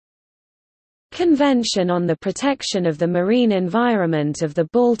Convention on the Protection of the Marine Environment of the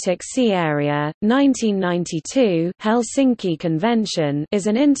Baltic Sea Area, 1992 Helsinki Convention is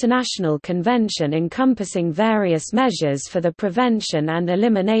an international convention encompassing various measures for the prevention and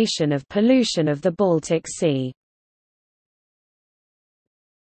elimination of pollution of the Baltic Sea.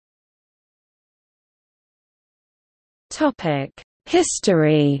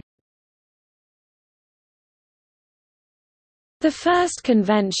 History. The first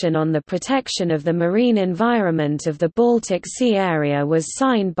Convention on the Protection of the Marine Environment of the Baltic Sea Area was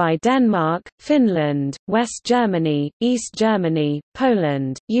signed by Denmark, Finland, West Germany, East Germany,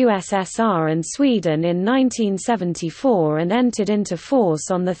 Poland, USSR and Sweden in 1974 and entered into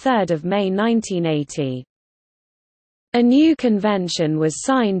force on 3 May 1980. A new convention was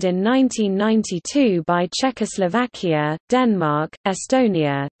signed in 1992 by Czechoslovakia, Denmark,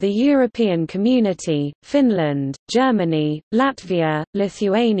 Estonia, the European Community, Finland, Germany, Latvia,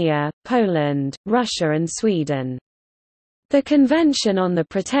 Lithuania, Poland, Russia and Sweden. The Convention on the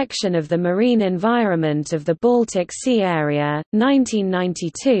Protection of the Marine Environment of the Baltic Sea Area,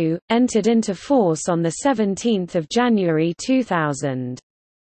 1992, entered into force on 17 January 2000.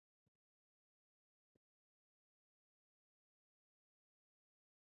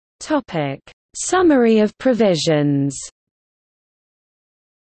 Summary of provisions.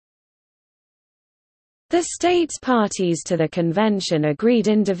 The states parties to the convention agreed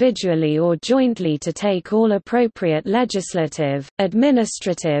individually or jointly to take all appropriate legislative,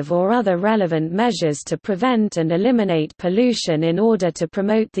 administrative or other relevant measures to prevent and eliminate pollution in order to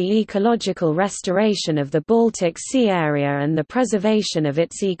promote the ecological restoration of the Baltic Sea area and the preservation of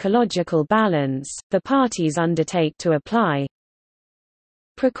its ecological balance. The parties undertake to apply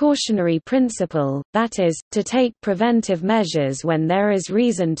precautionary principle, that is, to take preventive measures when there is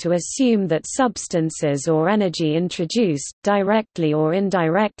reason to assume that substances or energy introduced, directly or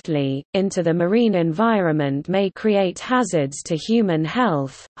indirectly, into the marine environment may create hazards to human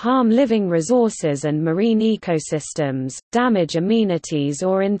health, harm living resources and marine ecosystems, damage amenities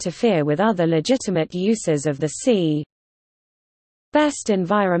or interfere with other legitimate uses of the sea. Best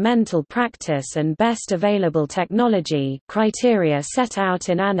environmental practice and best available technology criteria set out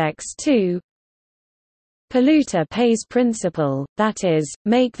in Annex II. Polluter pays principle, that is,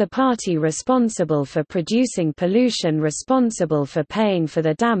 make the party responsible for producing pollution responsible for paying for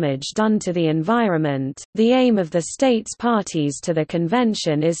the damage done to the environment. The aim of the states parties to the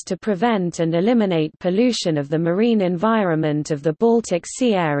convention is to prevent and eliminate pollution of the marine environment of the Baltic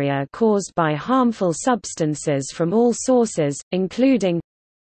Sea area caused by harmful substances from all sources, including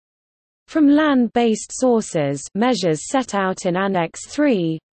from land-based sources, measures set out in Annex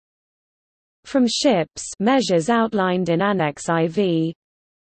III. From ships, measures outlined in Annex IV.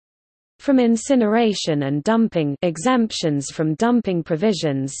 From incineration and dumping, exemptions from dumping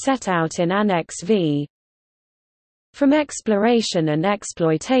provisions set out in Annex V. From exploration and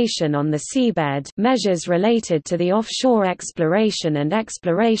exploitation on the seabed, measures related to the offshore exploration and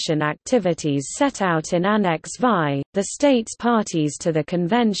exploration activities set out in Annex VI. The states parties to the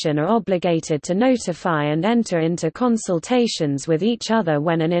convention are obligated to notify and enter into consultations with each other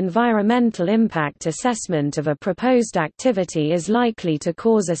when an environmental impact assessment of a proposed activity is likely to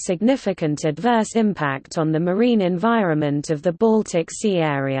cause a significant adverse impact on the marine environment of the Baltic Sea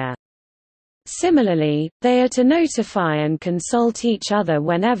area. Similarly, they are to notify and consult each other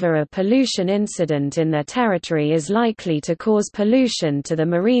whenever a pollution incident in their territory is likely to cause pollution to the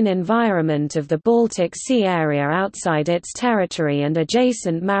marine environment of the Baltic Sea area outside its territory and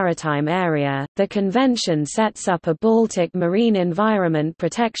adjacent maritime area. The convention sets up a Baltic Marine Environment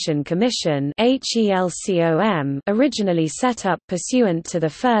Protection Commission (HELCOM), originally set up pursuant to the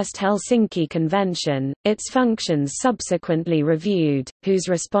First Helsinki Convention, its functions subsequently reviewed, whose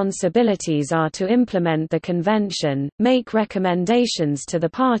responsibilities are to implement the convention, make recommendations to the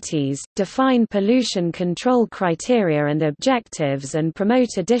parties, define pollution control criteria and objectives and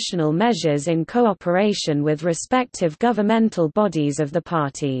promote additional measures in cooperation with respective governmental bodies of the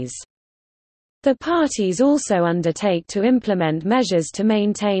parties. The parties also undertake to implement measures to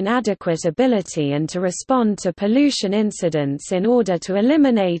maintain adequate ability and to respond to pollution incidents in order to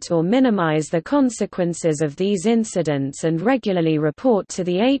eliminate or minimize the consequences of these incidents and regularly report to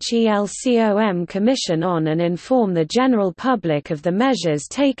the HELCOM Commission on and inform the general public of the measures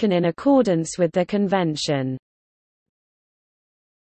taken in accordance with the convention.